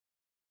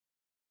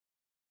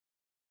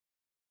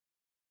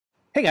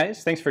Hey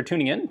guys, thanks for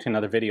tuning in to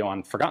another video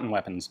on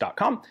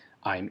ForgottenWeapons.com.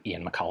 I'm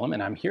Ian McCollum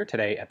and I'm here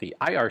today at the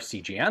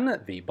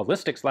IRCGN, the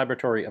Ballistics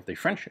Laboratory of the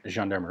French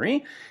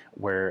Gendarmerie,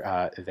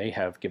 where they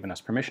have given us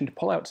permission to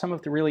pull out some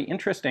of the really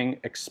interesting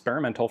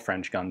experimental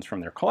French guns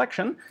from their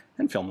collection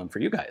and film them for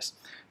you guys.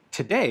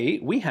 Today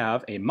we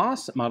have a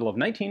MAS model of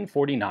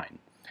 1949,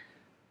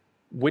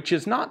 which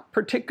is not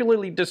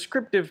particularly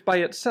descriptive by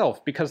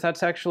itself because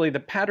that's actually the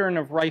pattern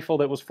of rifle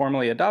that was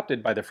formally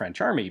adopted by the French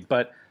Army,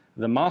 but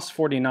the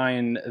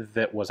MAS-49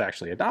 that was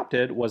actually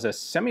adopted was a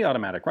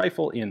semi-automatic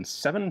rifle in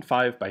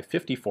 7.5 by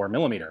 54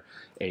 millimeter,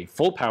 a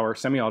full-power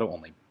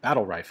semi-auto-only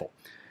battle rifle.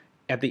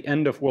 At the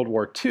end of World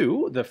War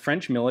II, the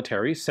French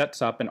military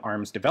sets up an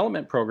arms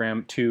development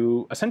program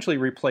to essentially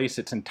replace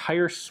its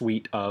entire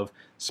suite of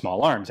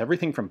small arms,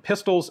 everything from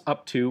pistols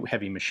up to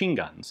heavy machine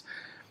guns.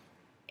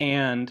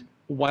 And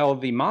while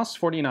the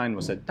MAS-49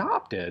 was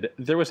adopted,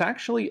 there was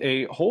actually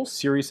a whole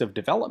series of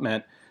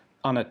development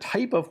on a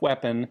type of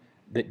weapon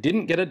that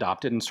didn't get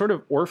adopted and sort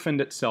of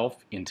orphaned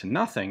itself into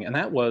nothing, and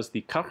that was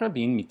the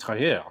Carabine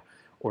Mitrailleuse,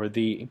 or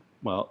the,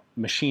 well,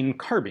 machine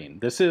carbine.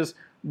 This is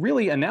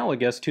really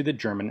analogous to the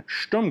German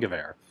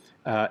Sturmgewehr.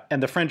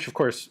 And the French, of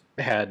course,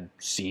 had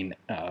seen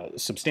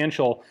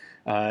substantial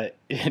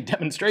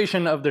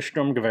demonstration of the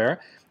Sturmgewehr,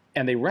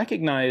 and they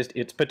recognized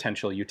its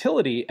potential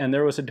utility, and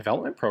there was a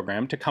development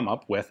program to come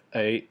up with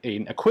an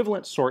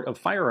equivalent sort of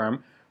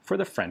firearm for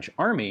the French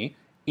army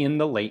in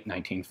the late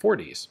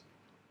 1940s.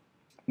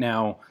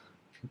 Now,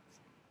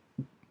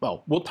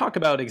 well, we'll talk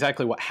about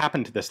exactly what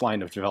happened to this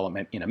line of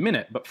development in a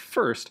minute, but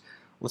first,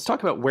 let's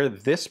talk about where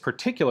this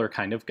particular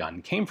kind of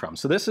gun came from.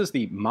 So this is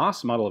the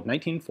MAS model of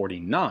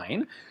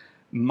 1949.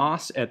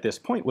 MAS at this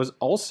point was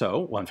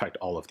also, well, in fact,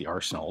 all of the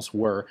arsenals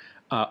were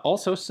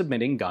also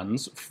submitting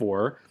guns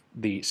for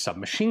the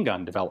submachine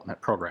gun development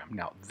program.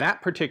 Now,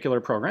 that particular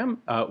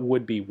program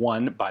would be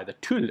won by the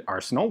Tulle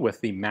arsenal,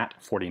 with the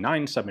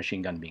MAT-49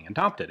 submachine gun being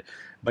adopted.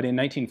 But in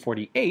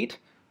 1948,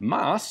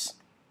 MAS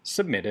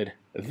submitted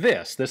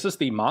this. This is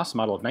the MAS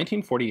model of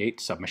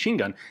 1948 submachine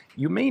gun.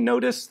 You may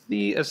notice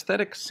the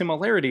aesthetic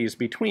similarities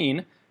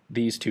between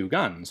these two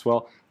guns.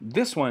 Well,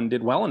 this one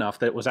did well enough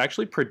that it was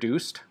actually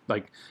produced,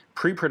 like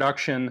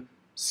pre-production,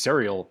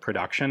 serial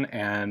production,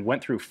 and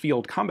went through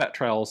field combat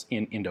trials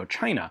in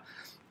Indochina.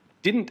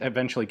 Didn't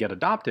eventually get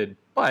adopted,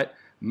 but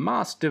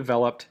MAS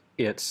developed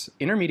its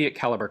intermediate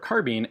caliber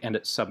carbine and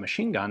its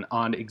submachine gun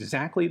on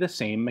exactly the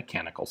same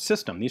mechanical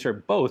system. These are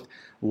both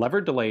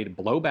lever-delayed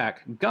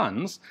blowback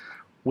guns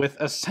with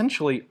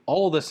essentially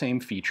all the same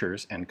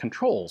features and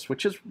controls,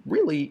 which is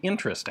really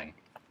interesting.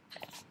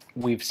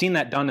 We've seen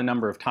that done a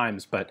number of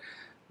times, but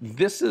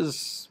this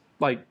is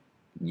like,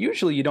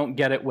 usually you don't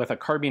get it with a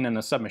carbine and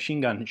a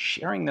submachine gun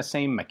sharing the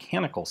same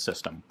mechanical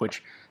system,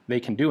 which they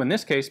can do in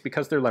this case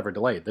because they're lever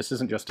delayed. This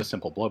isn't just a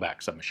simple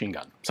blowback submachine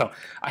gun. So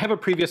I have a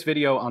previous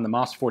video on the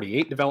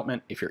MAS-48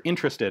 development. If you're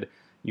interested,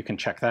 you can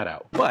check that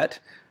out. But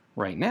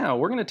right now,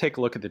 we're going to take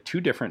a look at the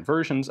two different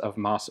versions of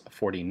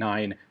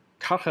MAS-49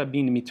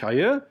 Carabine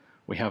Mitrailleuse.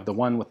 We have the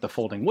one with the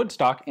folding wood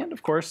stock, and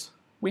of course,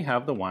 we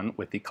have the one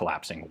with the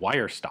collapsing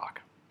wire stock.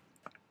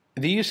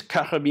 These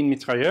Carabine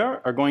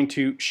Mitrailleuse are going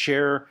to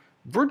share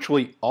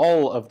virtually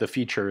all of the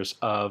features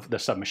of the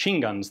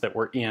submachine guns that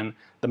were in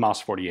the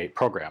MAS-48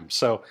 program.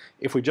 So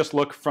if we just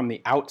look from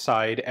the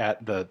outside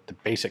at the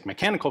basic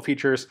mechanical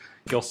features,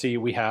 you'll see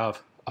we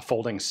have a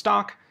folding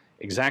stock,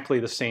 exactly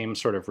the same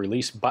sort of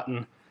release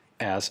button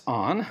as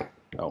on.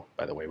 Oh,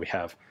 by the way, we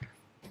have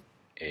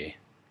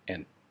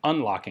an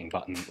unlocking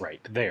button right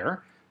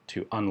there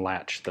to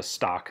unlatch the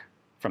stock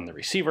from the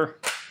receiver.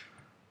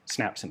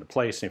 Snaps into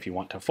place, and if you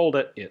want to fold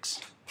it, it's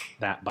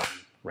that button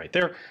right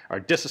there. Our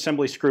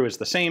disassembly screw is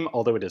the same,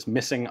 although it is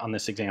missing on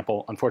this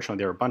example.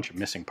 Unfortunately, there are a bunch of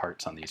missing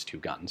parts on these two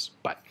guns.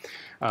 But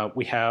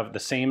we have the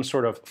same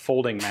sort of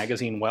folding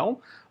magazine well,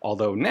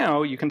 although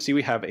now you can see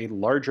we have a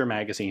larger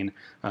magazine.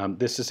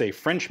 This is a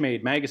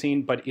French-made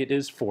magazine, but it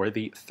is for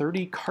the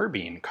 .30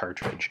 carbine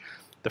cartridge.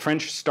 The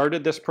French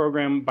started this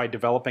program by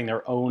developing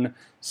their own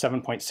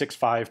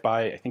 7.65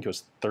 by, I think it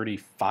was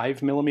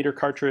 35 millimeter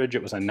cartridge.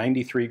 It was a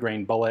 93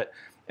 grain bullet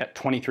at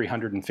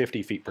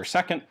 2,350 feet per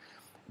second.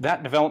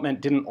 That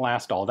development didn't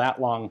last all that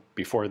long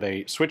before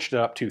they switched it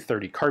up to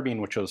 .30 carbine,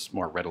 which was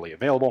more readily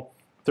available.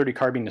 .30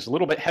 carbine is a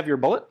little bit heavier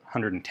bullet,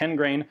 110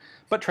 grain,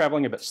 but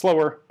traveling a bit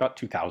slower, about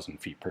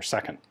 2,000 feet per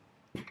second.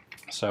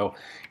 So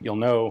you'll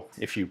know,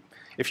 if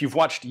you've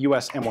watched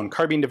US M1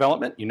 carbine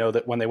development, you know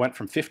that when they went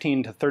from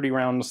 15 to 30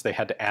 rounds, they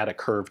had to add a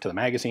curve to the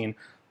magazine.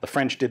 The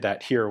French did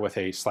that here with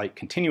a slight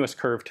continuous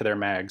curve to their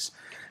mags.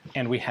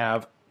 And we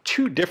have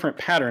two different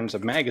patterns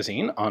of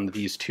magazine on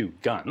these two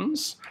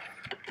guns.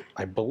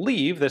 I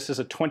believe this is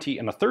a 20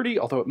 and a 30,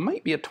 although it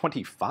might be a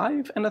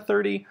 25 and a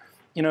 30.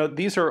 You know,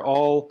 these are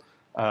all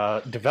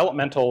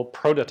developmental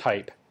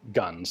prototype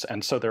guns,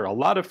 and so there are a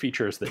lot of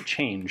features that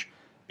change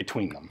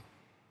between them.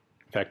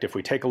 In fact, if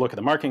we take a look at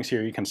the markings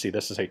here, you can see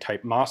this is a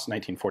type MAS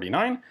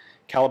 1949,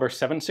 caliber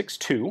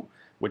 7.62,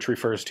 which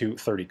refers to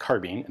 .30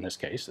 carbine in this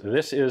case.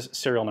 This is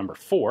serial number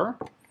 4.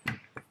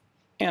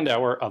 And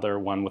our other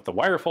one with the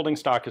wire folding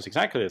stock is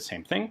exactly the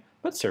same thing,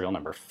 but serial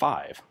number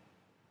 5.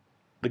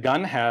 The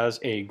gun has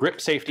a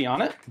grip safety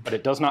on it, but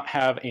it does not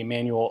have a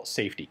manual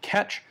safety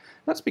catch.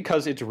 That's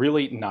because it's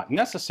really not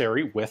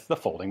necessary with the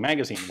folding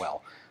magazine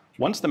well.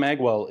 Once the mag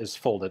well is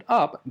folded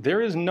up,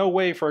 there is no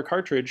way for a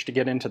cartridge to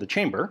get into the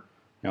chamber.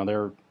 Now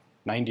they're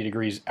 90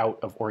 degrees out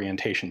of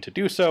orientation to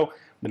do so.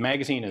 The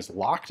magazine is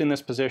locked in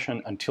this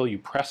position until you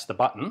press the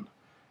button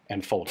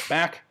and fold it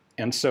back.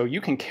 And so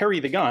you can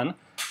carry the gun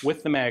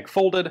with the mag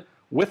folded,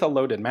 with a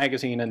loaded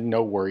magazine, and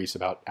no worries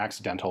about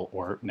accidental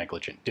or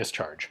negligent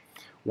discharge.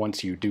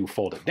 Once you do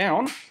fold it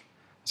down,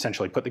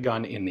 essentially put the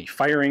gun in the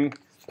firing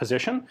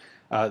position.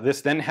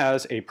 This then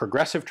has a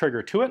progressive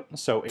trigger to it,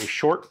 so a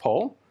short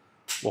pull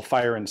will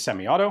fire in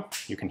semi-auto.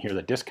 You can hear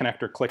the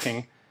disconnector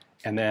clicking,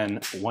 and then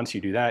once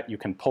you do that, you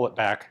can pull it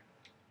back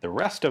the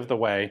rest of the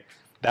way.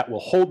 That will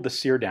hold the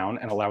sear down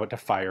and allow it to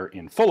fire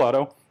in full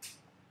auto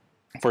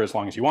for as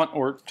long as you want,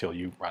 or till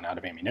you run out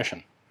of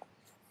ammunition.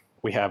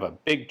 We have a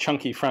big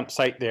chunky front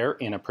sight there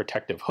in a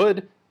protective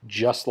hood,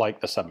 just like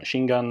the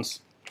submachine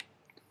guns.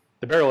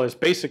 The barrel is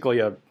basically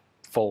a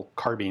full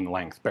carbine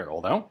length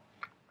barrel though.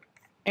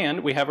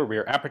 And we have a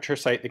rear aperture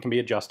sight that can be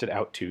adjusted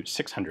out to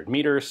 600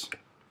 meters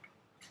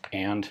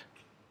and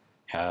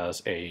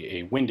has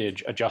a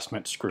windage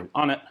adjustment screw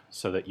on it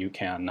so that you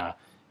can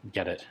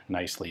get it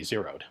nicely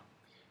zeroed.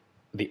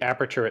 The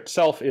aperture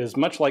itself is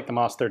much like the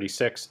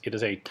MAS-36. It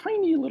is a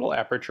tiny little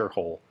aperture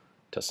hole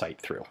to sight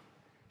through.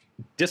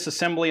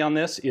 Disassembly on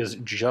this is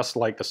just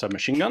like the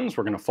submachine guns.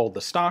 We're going to fold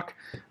the stock.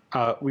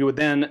 We would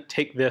then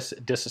take this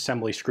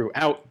disassembly screw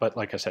out, but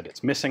like I said,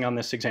 it's missing on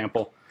this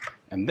example.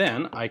 And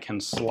then I can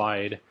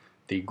slide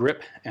the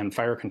grip and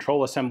fire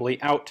control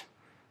assembly out.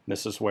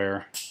 This is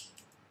where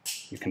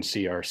you can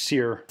see our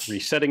sear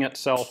resetting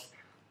itself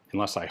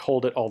unless I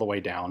hold it all the way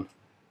down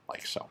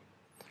like so.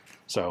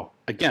 So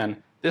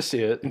again, this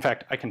is, in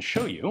fact, I can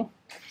show you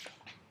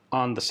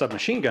on the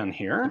submachine gun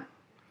here.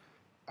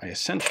 I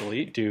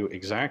essentially do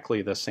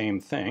exactly the same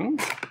thing.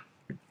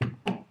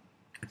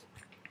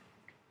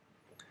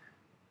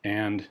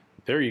 And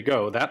there you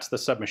go. That's the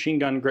submachine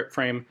gun grip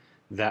frame.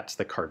 That's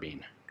the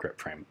carbine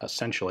grip frame.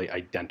 Essentially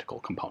identical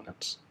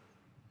components.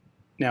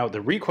 Now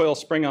the recoil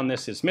spring on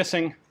this is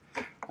missing.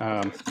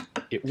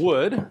 It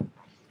would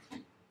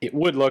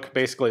look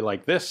basically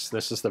like this.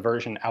 This is the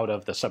version out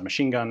of the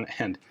submachine gun,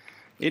 and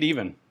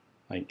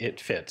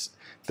it fits.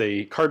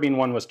 The carbine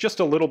one was just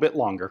a little bit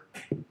longer,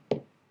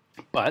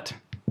 but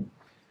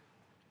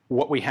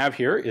what we have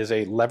here is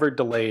a lever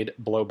delayed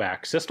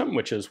blowback system,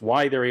 which is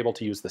why they're able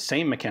to use the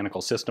same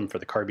mechanical system for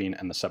the carbine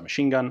and the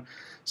submachine gun.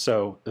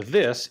 So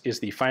this is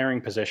the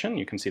firing position.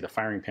 You can see the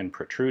firing pin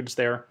protrudes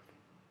there.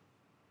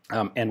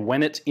 And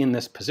when it's in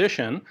this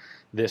position,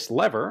 this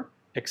lever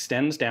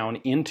extends down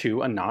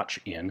into a notch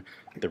in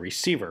the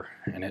receiver,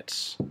 and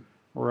it's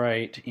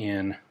right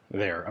in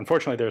there.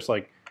 Unfortunately, there's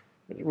like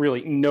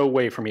really no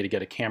way for me to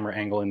get a camera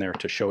angle in there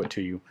to show it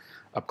to you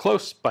up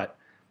close, but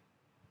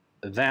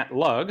that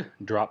lug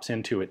drops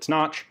into its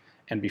notch,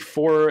 and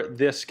before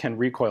this can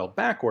recoil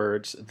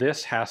backwards,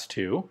 this has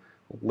to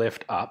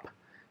lift up,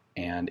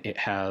 and it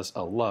has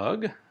a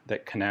lug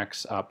that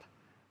connects up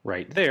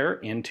right there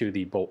into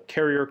the bolt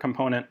carrier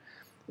component.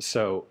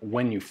 So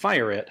when you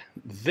fire it,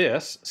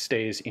 this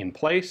stays in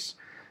place.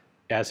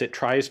 As it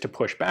tries to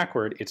push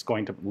backward, it's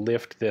going to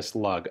lift this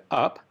lug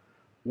up,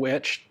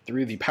 which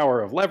through the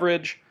power of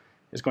leverage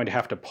is going to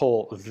have to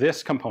pull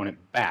this component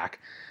back.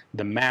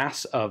 The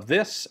mass of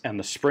this and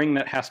the spring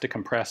that has to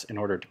compress in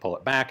order to pull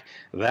it back,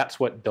 that's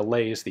what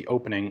delays the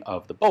opening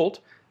of the bolt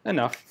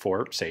enough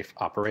for safe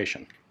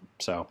operation.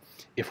 So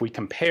if we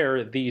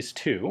compare these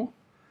two,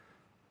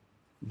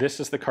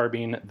 this is the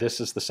carbine, this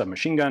is the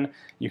submachine gun,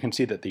 you can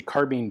see that the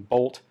carbine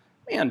bolt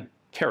and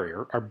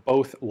carrier are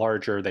both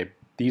larger.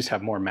 These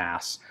have more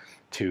mass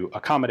to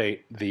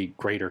accommodate the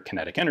greater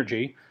kinetic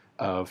energy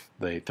of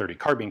the .30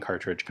 carbine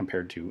cartridge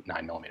compared to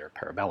 9mm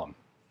parabellum.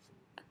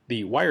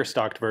 The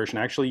wire-stocked version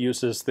actually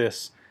uses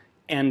this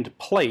end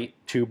plate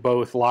to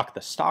both lock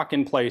the stock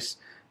in place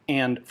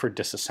and for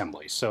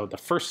disassembly. So the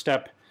first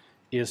step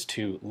is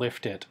to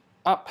lift it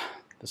up.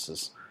 This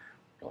is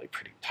really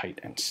pretty tight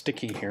and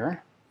sticky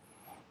here.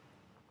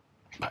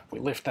 But we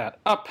lift that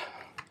up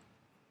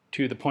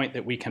to the point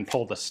that we can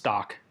pull the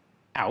stock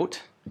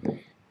out,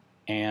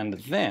 and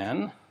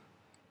then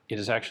it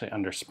is actually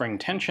under spring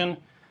tension.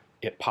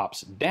 It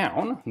pops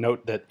down.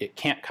 Note that it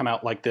can't come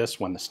out like this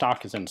when the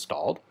stock is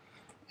installed.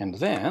 And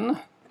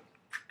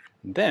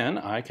then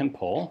I can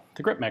pull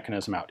the grip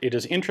mechanism out. It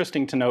is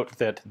interesting to note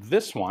that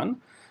this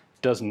one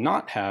does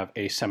not have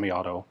a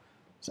semi-auto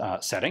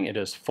setting. It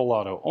is full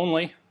auto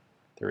only.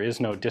 There is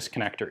no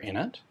disconnector in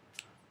it.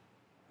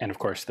 And of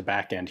course the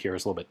back end here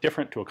is a little bit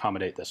different to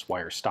accommodate this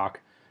wire stock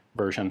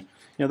version.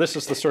 You know, this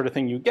is the sort of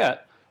thing you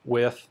get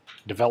with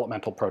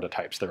developmental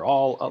prototypes. They're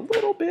all a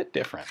little bit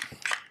different.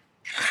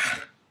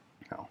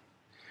 Now,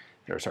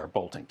 there's our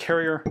bolt and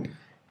carrier.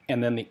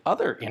 And then the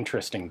other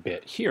interesting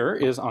bit here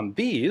is on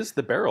these,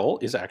 the barrel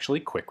is actually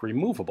quick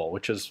removable,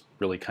 which is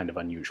really kind of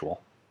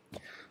unusual.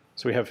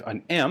 So we have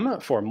an M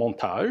for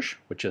montage,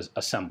 which is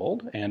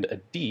assembled, and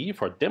a D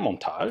for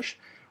démontage,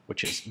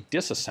 which is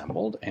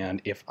disassembled.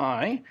 And if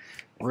I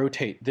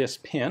rotate this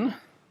pin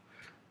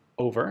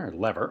over, or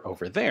lever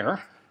over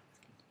there,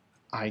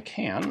 I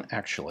can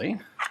actually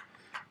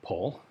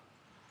pull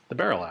the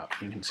barrel out.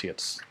 You can see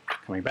it's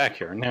coming back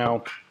here.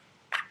 Now,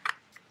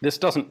 this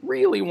doesn't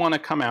really want to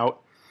come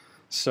out,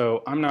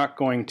 so I'm not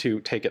going to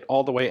take it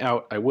all the way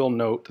out. I will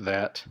note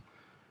that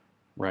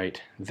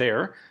right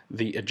there,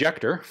 the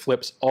ejector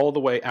flips all the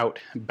way out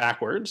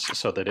backwards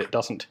so that it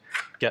doesn't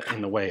get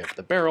in the way of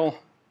the barrel.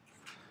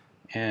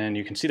 And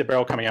you can see the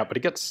barrel coming out, but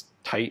it gets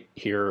tight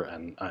here,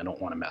 and I don't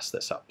want to mess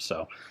this up.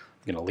 So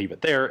I'm going to leave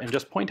it there and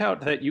just point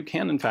out that you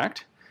can, in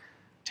fact,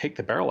 take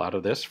the barrel out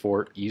of this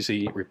for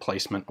easy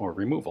replacement or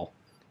removal.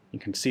 You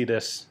can see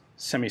this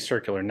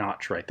semicircular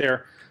notch right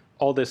there.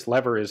 All this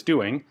lever is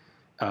doing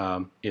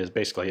is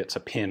basically it's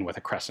a pin with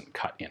a crescent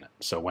cut in it.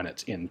 So when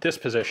it's in this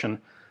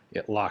position,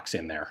 it locks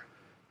in there.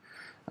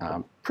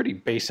 Pretty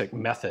basic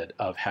method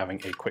of having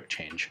a quick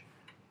change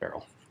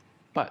barrel.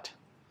 But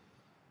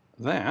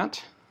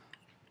that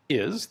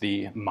is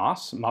the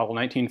MAS Model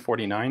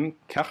 1949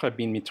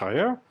 Carabine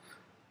Mitrailleuse,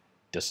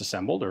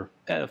 disassembled or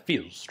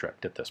field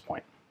stripped at this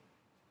point.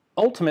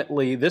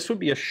 Ultimately, this would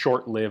be a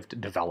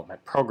short-lived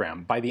development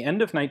program. By the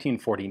end of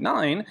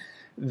 1949,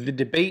 the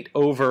debate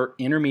over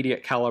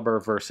intermediate caliber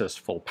versus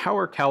full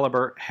power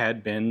caliber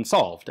had been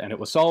solved, and it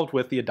was solved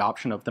with the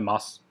adoption of the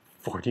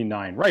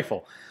MAS-49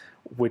 rifle,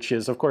 which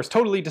is, of course,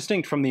 totally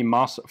distinct from the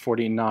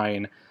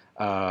MAS-49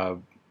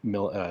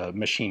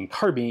 machine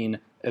carbine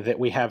that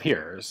we have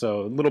here.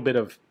 So a little bit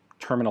of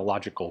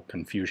terminological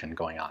confusion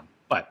going on.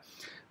 But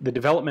the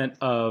development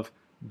of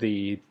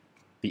the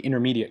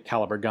intermediate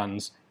caliber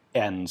guns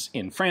ends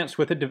in France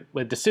with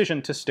a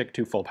decision to stick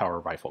to full power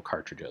rifle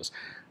cartridges.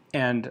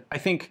 And I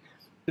think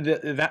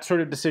that sort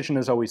of decision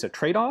is always a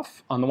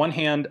trade-off. On the one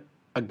hand,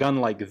 a gun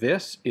like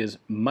this is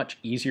much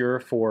easier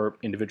for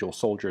individual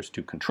soldiers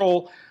to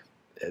control.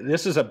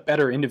 This is a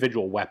better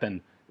individual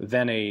weapon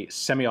than a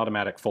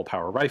semi-automatic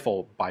full-power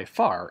rifle by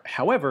far.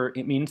 However,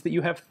 it means that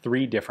you have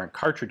 3 different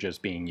cartridges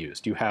being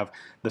used. You have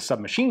the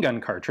submachine gun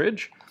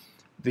cartridge,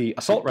 the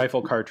assault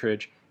rifle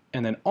cartridge,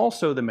 and then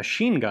also the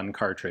machine gun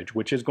cartridge,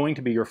 which is going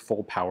to be your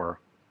full-power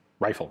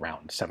rifle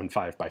round,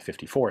 7.5 by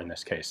 54 in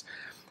this case.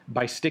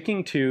 By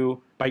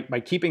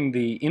keeping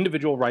the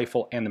individual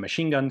rifle and the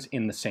machine guns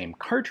in the same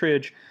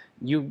cartridge,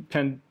 you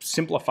can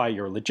simplify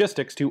your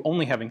logistics to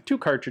only having 2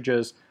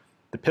 cartridges,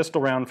 the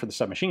pistol round for the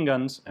submachine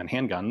guns and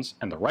handguns,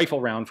 and the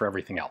rifle round for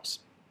everything else.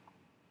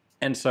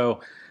 And so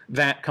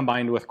that,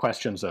 combined with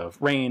questions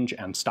of range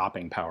and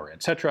stopping power,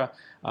 etc.,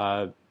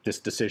 this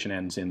decision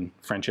ends in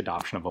French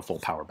adoption of a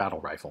full-power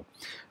battle rifle.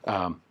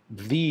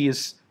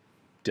 These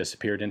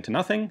disappeared into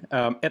nothing.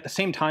 At the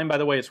same time, by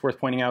the way, it's worth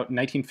pointing out, in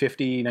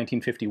 1950,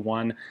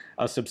 1951,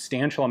 a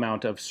substantial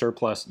amount of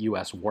surplus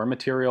U.S. war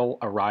material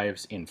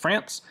arrives in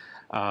France,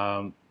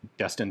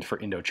 destined for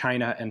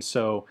Indochina, and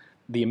so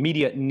the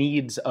immediate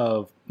needs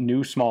of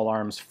new small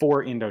arms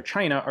for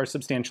Indochina are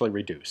substantially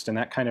reduced, and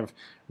that kind of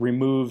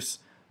removes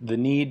the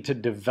need to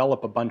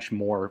develop a bunch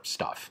more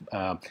stuff.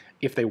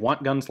 If they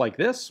want guns like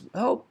this,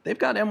 well, they've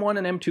got M1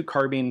 and M2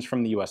 carbines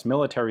from the US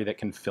military that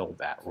can fill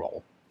that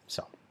role.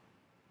 So,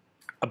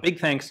 a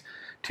big thanks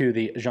to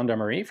the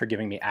Gendarmerie for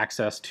giving me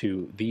access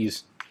to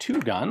these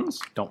 2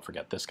 guns, don't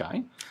forget this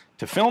guy,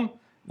 to film.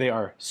 They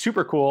are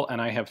super cool,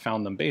 and I have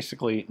found them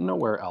basically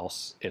nowhere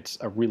else. It's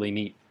a really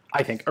neat,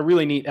 I think, a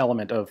really neat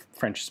element of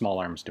French small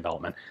arms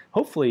development.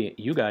 Hopefully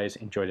you guys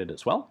enjoyed it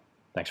as well.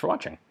 Thanks for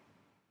watching.